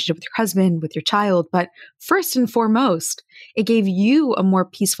your relationship with your husband, with your child, but first and foremost, it gave you a more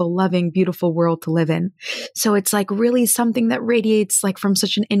peaceful, loving, beautiful world to live in. So it's really something that radiates from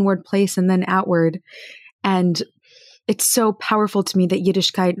such an inward place and then outward. And it's so powerful to me that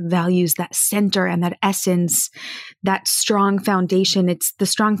Yiddishkeit values that center and that essence, that strong foundation. It's the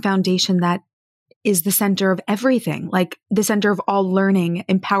strong foundation that is the center of everything, the center of all learning,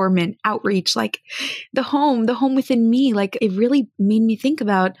 empowerment, outreach, the home within me. It really made me think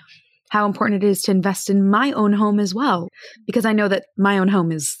about how important it is to invest in my own home as well, because I know that my own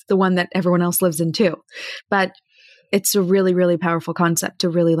home is the one that everyone else lives in too. But it's a really, really powerful concept to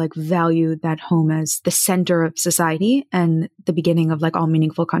really value that home as the center of society and the beginning of all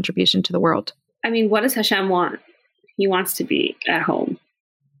meaningful contribution to the world. I mean, what does Hashem want? He wants to be at home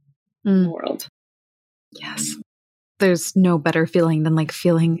in the world. Yes. There's no better feeling than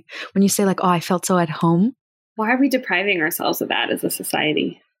feeling when you say oh, I felt so at home. Why are we depriving ourselves of that as a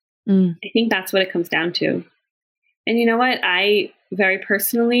society? I think that's what it comes down to. And you know what? I very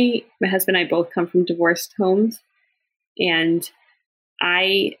personally, my husband and I both come from divorced homes. And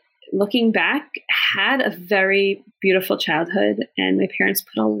I, looking back, had a very beautiful childhood, and my parents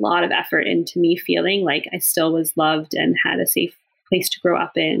put a lot of effort into me feeling like I still was loved and had a safe place to grow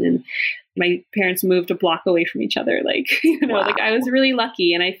up in. And my parents moved a block away from each other. Wow. I was really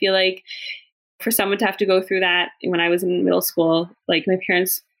lucky. And I feel for someone to have to go through that when I was in middle school, my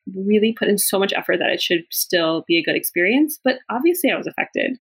parents really put in so much effort that it should still be a good experience. But obviously I was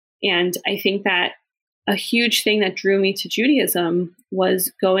affected. And I think that a huge thing that drew me to Judaism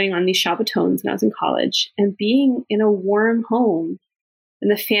was going on these Shabbatons when I was in college and being in a warm home And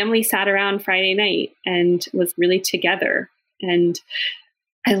the family sat around Friday night and was really together. And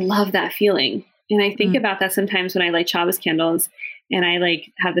I love that feeling. And I think about that sometimes when I light Shabbos candles, and I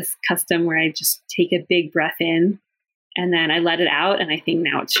have this custom where I just take a big breath in and then I let it out, and I think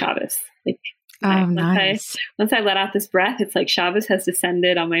now it's Shabbos. Nice. Once I let out this breath, it's like Shabbos has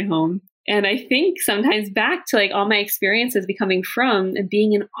descended on my home. And I think sometimes back to all my experiences becoming frum and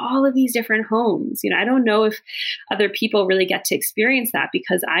being in all of these different homes. I don't know if other people really get to experience that,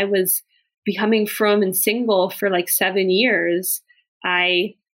 because I was becoming frum and single for 7 years.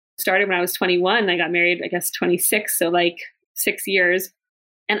 I started when I was 21. I got married, 26. So 6 years.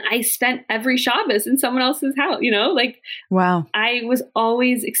 And I spent every Shabbos in someone else's house, Wow. I was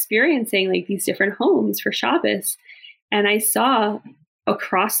always experiencing these different homes for Shabbos. And I saw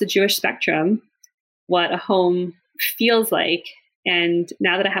across the Jewish spectrum what a home feels like. And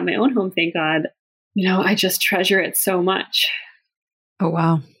now that I have my own home, thank God, I just treasure it so much. Oh,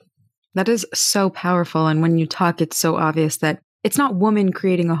 wow. That is so powerful. And when you talk, it's so obvious that it's not woman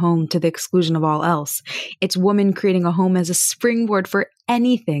creating a home to the exclusion of all else. It's woman creating a home as a springboard for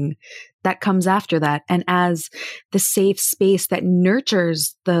anything that comes after that. And as the safe space that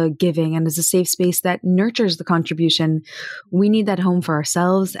nurtures the giving and as a safe space that nurtures the contribution, we need that home for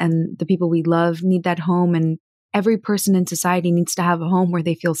ourselves, and the people we love need that home. And every person in society needs to have a home where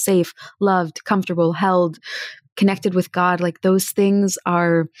they feel safe, loved, comfortable, held, connected with God. Those things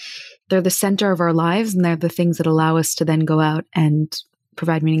they're the center of our lives, and they're the things that allow us to then go out and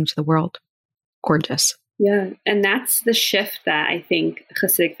provide meaning to the world. Gorgeous. Yeah. And that's the shift that I think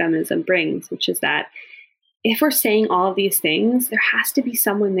Hasidic feminism brings, which is that if we're saying all of these things, there has to be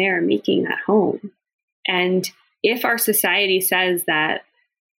someone there making that home. And if our society says that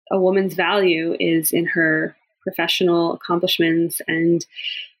a woman's value is in her professional accomplishments and,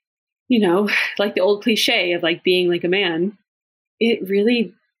 the old cliche of being like a man, it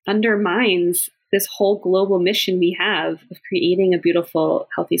really undermines this whole global mission we have of creating a beautiful,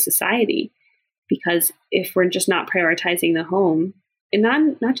 healthy society. Because if we're just not prioritizing the home, and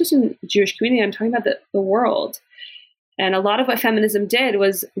not just in the Jewish community, I'm talking about the world. And a lot of what feminism did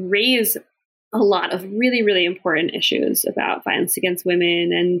was raise a lot of really, really important issues about violence against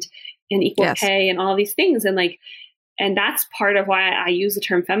women and equal pay and all these things. And that's part of why I use the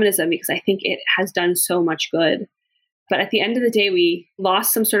term feminism, because I think it has done so much good. But at the end of the day, we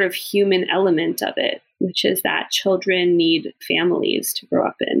lost some sort of human element of it, which is that children need families to grow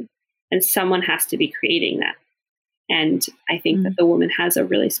up in, and someone has to be creating that. And I think that the woman has a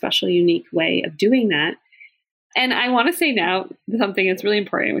really special, unique way of doing that. And I want to say now something that's really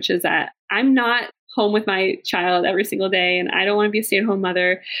important, which is that I'm not home with my child every single day, and I don't want to be a stay-at-home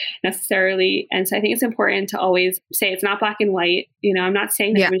mother necessarily. And so I think it's important to always say it's not black and white. I'm not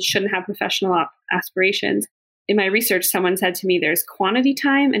saying that women shouldn't have professional aspirations. In my research, someone said to me, there's quantity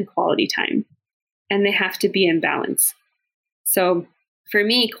time and quality time, and they have to be in balance. So for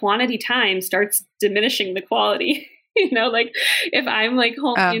me, quantity time starts diminishing the quality. If I'm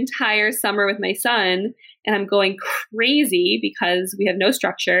home the entire summer with my son and I'm going crazy because we have no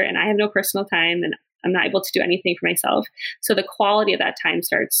structure and I have no personal time and I'm not able to do anything for myself. So the quality of that time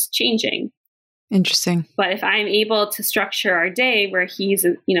starts changing. Interesting. But if I'm able to structure our day where he's,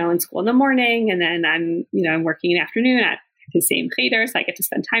 in school in the morning, and then I'm working in the afternoon at his same cheder, so I get to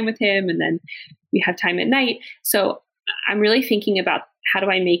spend time with him, and then we have time at night. So I'm really thinking about how do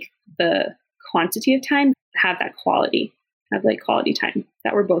I make the quantity of time have that quality, have quality time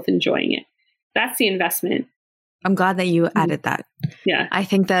that we're both enjoying it. That's the investment. I'm glad that you added that. Yeah. I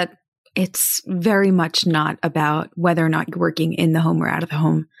think that it's very much not about whether or not you're working in the home or out of the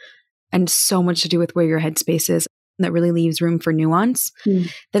home, and so much to do with where your headspace is. That really leaves room for nuance,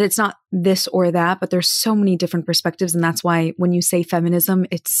 that it's not this or that, but there's so many different perspectives. And that's why when you say feminism,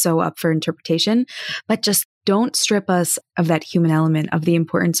 it's so up for interpretation, but just don't strip us of that human element of the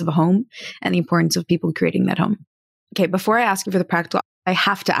importance of a home and the importance of people creating that home. Okay. Before I ask you for the practical, I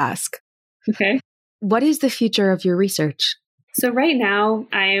have to ask, okay, what is the future of your research? So right now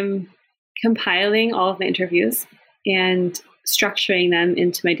I am compiling all of my interviews and structuring them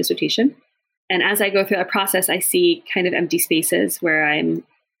into my dissertation. And as I go through that process, I see kind of empty spaces where I'm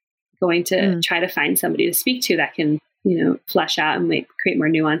going to try to find somebody to speak to that can, flesh out and create more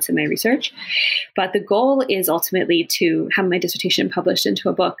nuance in my research. But the goal is ultimately to have my dissertation published into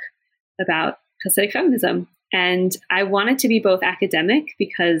a book about Hasidic feminism. And I want it to be both academic,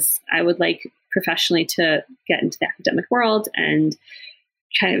 because I would like professionally to get into the academic world and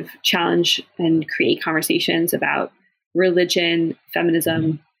kind of challenge and create conversations about religion,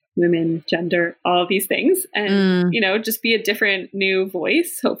 feminism, women, gender, all of these things, and, just be a different new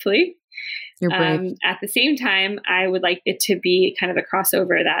voice, hopefully. You're brave. At the same time, I would like it to be kind of a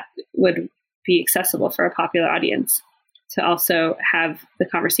crossover that would be accessible for a popular audience, to also have the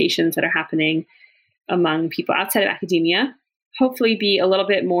conversations that are happening among people outside of academia, hopefully be a little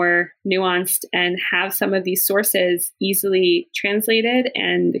bit more nuanced and have some of these sources easily translated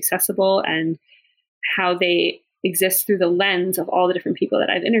and accessible, and how they exist through the lens of all the different people that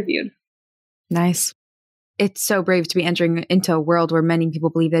I've interviewed. Nice. It's so brave to be entering into a world where many people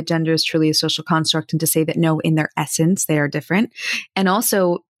believe that gender is truly a social construct, and to say that no, in their essence, they are different. And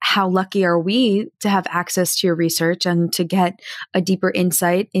also, how lucky are we to have access to your research and to get a deeper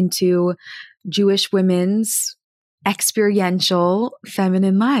insight into Jewish women's experiential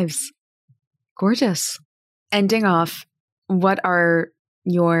feminine lives. Gorgeous. Ending off, what are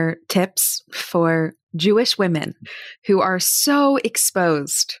your tips for Jewish women who are so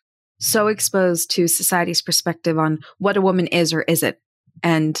exposed to society's perspective on what a woman is or isn't,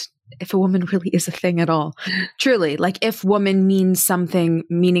 and if a woman really is a thing at all? Truly, like if woman means something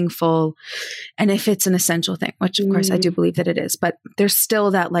meaningful, and if it's an essential thing, which of course I do believe that it is, but there's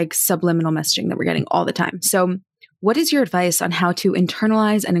still that like subliminal messaging that we're getting all the time. So what is your advice on how to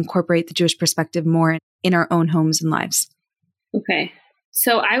internalize and incorporate the Jewish perspective more in our own homes and lives? Okay.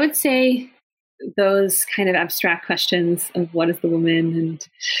 So I would say those kind of abstract questions of what is the woman and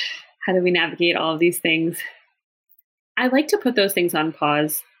how do we navigate all of these things, I like to put those things on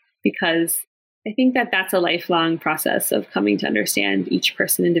pause, because I think that that's a lifelong process of coming to understand each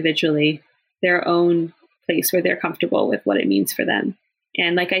person individually, their own place where they're comfortable with what it means for them.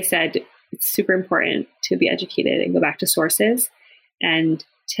 And like I said, it's super important to be educated and go back to sources, and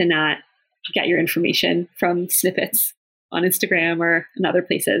to not get your information from snippets on Instagram or in other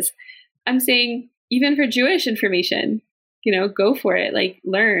places. I'm saying even for Jewish information, go for it, like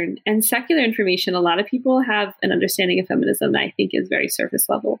learn. And secular information, a lot of people have an understanding of feminism that I think is very surface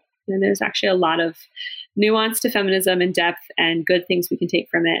level. And there's actually a lot of nuance to feminism and depth and good things we can take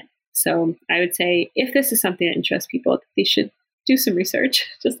from it. So I would say if this is something that interests people, they should do some research,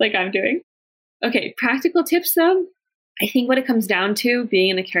 just like I'm doing. Okay, practical tips though. I think what it comes down to being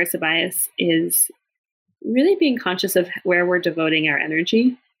in a Akeres Habayis is really being conscious of where we're devoting our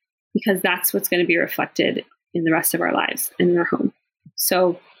energy, because that's what's going to be reflected in the rest of our lives and in our home.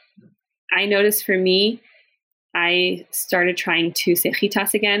 So I noticed for me, I started trying to say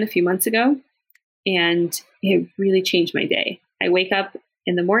chitas again a few months ago, and it really changed my day. I wake up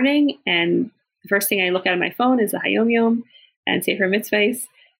in the morning, and the first thing I look at on my phone is the Hayom Yom and Sefer Mitzvahs,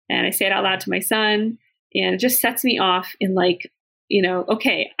 and I say it out loud to my son, and it just sets me off in like,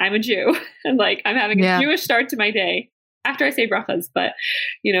 okay, I'm a Jew, and like I'm having a Jewish start to my day after I say brachas, but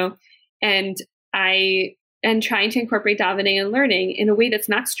and I am trying to incorporate davening and learning in a way that's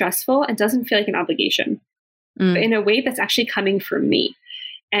not stressful and doesn't feel like an obligation. But in a way that's actually coming from me.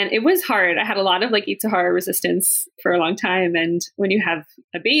 And it was hard. I had a lot of like Yetzer Hara resistance for a long time. And when you have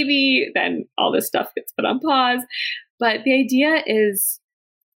a baby, then all this stuff gets put on pause. But the idea is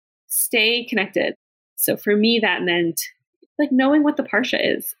stay connected. So for me, that meant like knowing what the Parsha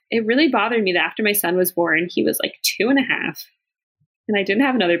is. It really bothered me that after my son was born, he was like 2.5, and I didn't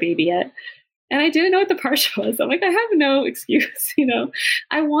have another baby yet. And I didn't know what the Parsha was. I'm like, I have no excuse,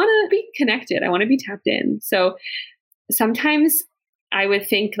 I want to be connected. I want to be tapped in. So sometimes I would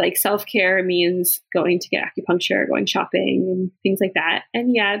think like self-care means going to get acupuncture, going shopping and things like that.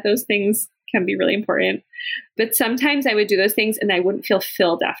 And yeah, those things can be really important. But sometimes I would do those things and I wouldn't feel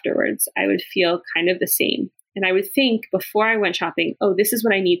filled afterwards. I would feel kind of the same. And I would think before I went shopping, oh, this is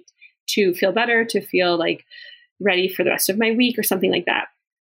what I need to feel better, to feel like ready for the rest of my week or something like that.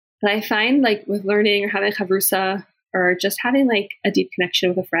 But I find like with learning or having chavrusa or just having like a deep connection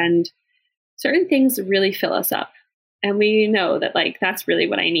with a friend, certain things really fill us up. And we know that like, that's really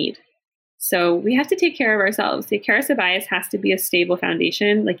what I need. So we have to take care of ourselves. The Akeres Habayis has to be a stable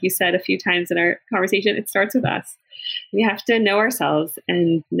foundation. Like you said a few times in our conversation, it starts with us. We have to know ourselves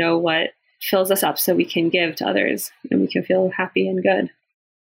and know what fills us up so we can give to others and we can feel happy and good.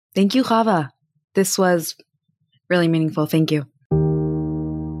 Thank you, Chava. This was really meaningful. Thank you.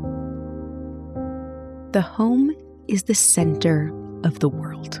 The home is the center of the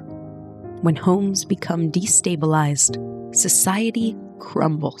world. When homes become destabilized, society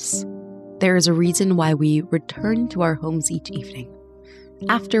crumbles. There is a reason why we return to our homes each evening,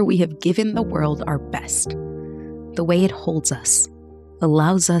 after we have given the world our best. The way it holds us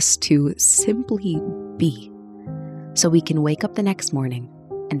allows us to simply be, so we can wake up the next morning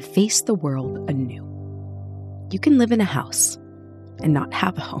and face the world anew. You can live in a house and not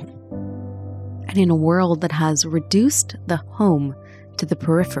have a home. And in a world that has reduced the home to the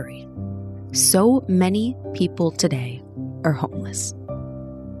periphery, so many people today are homeless.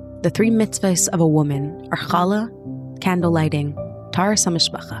 The 3 mitzvahs of a woman are challah, candle lighting, taharas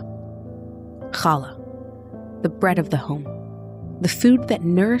hamishpacha. Challah, the bread of the home, the food that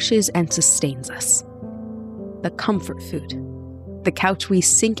nourishes and sustains us. The comfort food, the couch we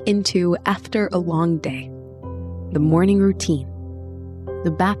sink into after a long day. The morning routine,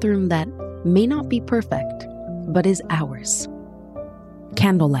 the bathroom that may not be perfect, but is ours.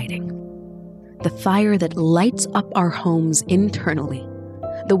 Candle lighting, the fire that lights up our homes internally.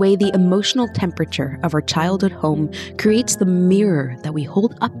 The way the emotional temperature of our childhood home creates the mirror that we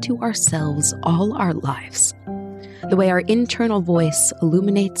hold up to ourselves all our lives. The way our internal voice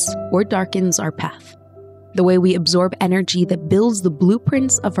illuminates or darkens our path. The way we absorb energy that builds the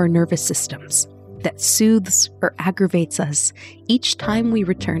blueprints of our nervous systems, that soothes or aggravates us each time we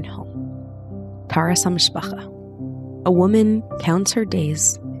return home. Taharas hamishpacha. A woman counts her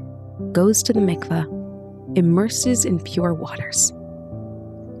days, goes to the mikveh, immerses in pure waters.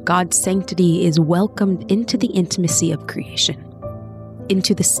 God's sanctity is welcomed into the intimacy of creation,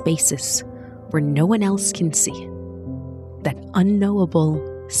 into the spaces where no one else can see. That unknowable,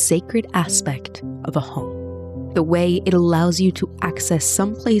 sacred aspect of a home. The way it allows you to access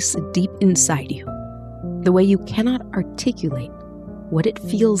someplace deep inside you. The way you cannot articulate what it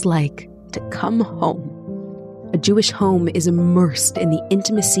feels like to come home. A Jewish home is immersed in the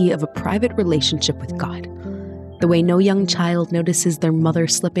intimacy of a private relationship with God. The way no young child notices their mother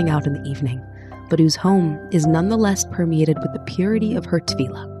slipping out in the evening, but whose home is nonetheless permeated with the purity of her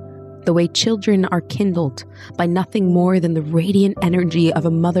tefillah. The way children are kindled by nothing more than the radiant energy of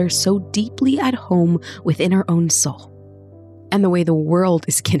a mother so deeply at home within her own soul. And the way the world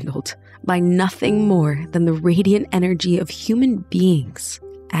is kindled by nothing more than the radiant energy of human beings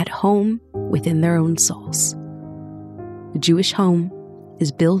at home within their own souls. The Jewish home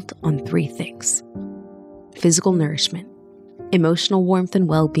is built on 3 things: physical nourishment, emotional warmth and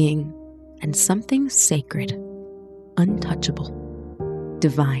well-being, and something sacred, untouchable,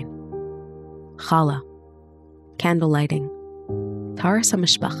 divine. Challah, candle lighting, taharas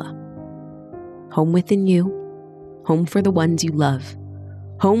hamishpacha. Home within you, home for the ones you love,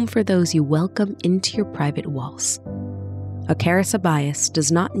 home for those you welcome into your private walls. Akeres Habayis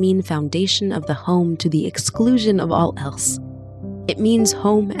does not mean foundation of the home to the exclusion of all else. It means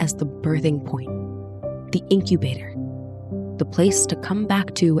home as the birthing point, the incubator, the place to come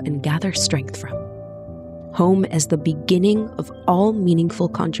back to and gather strength from. Home as the beginning of all meaningful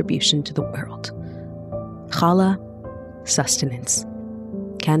contribution to the world. Challah, sustenance.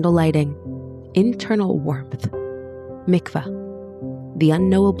 Candle lighting, internal warmth. Mikveh, the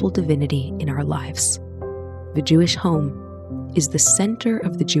unknowable divinity in our lives. The Jewish home is the center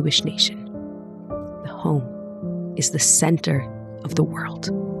of the Jewish nation. The home is the center of the world.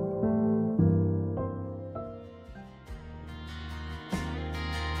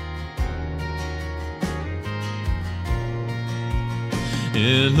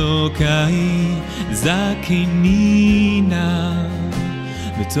 אלוקיי זכני נא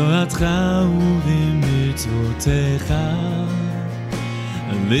בתורתך ובמצוותיך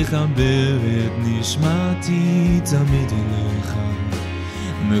לחבר את נשמתי תמיד אליך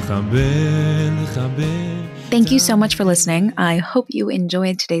לחבר. Thank you so much for listening. I hope you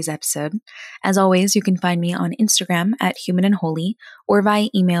enjoyed today's episode. As always, you can find me on Instagram at humanandholy or via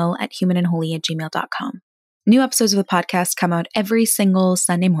email at humanandholy@gmail.com. New episodes of the podcast come out every single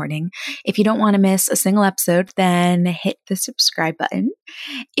Sunday morning. If you don't want to miss a single episode, then hit the subscribe button.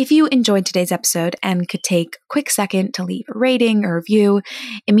 If you enjoyed today's episode and could take a quick second to leave a rating or review,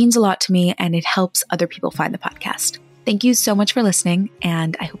 it means a lot to me and it helps other people find the podcast. Thank you so much for listening,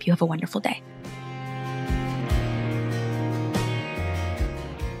 and I hope you have a wonderful day.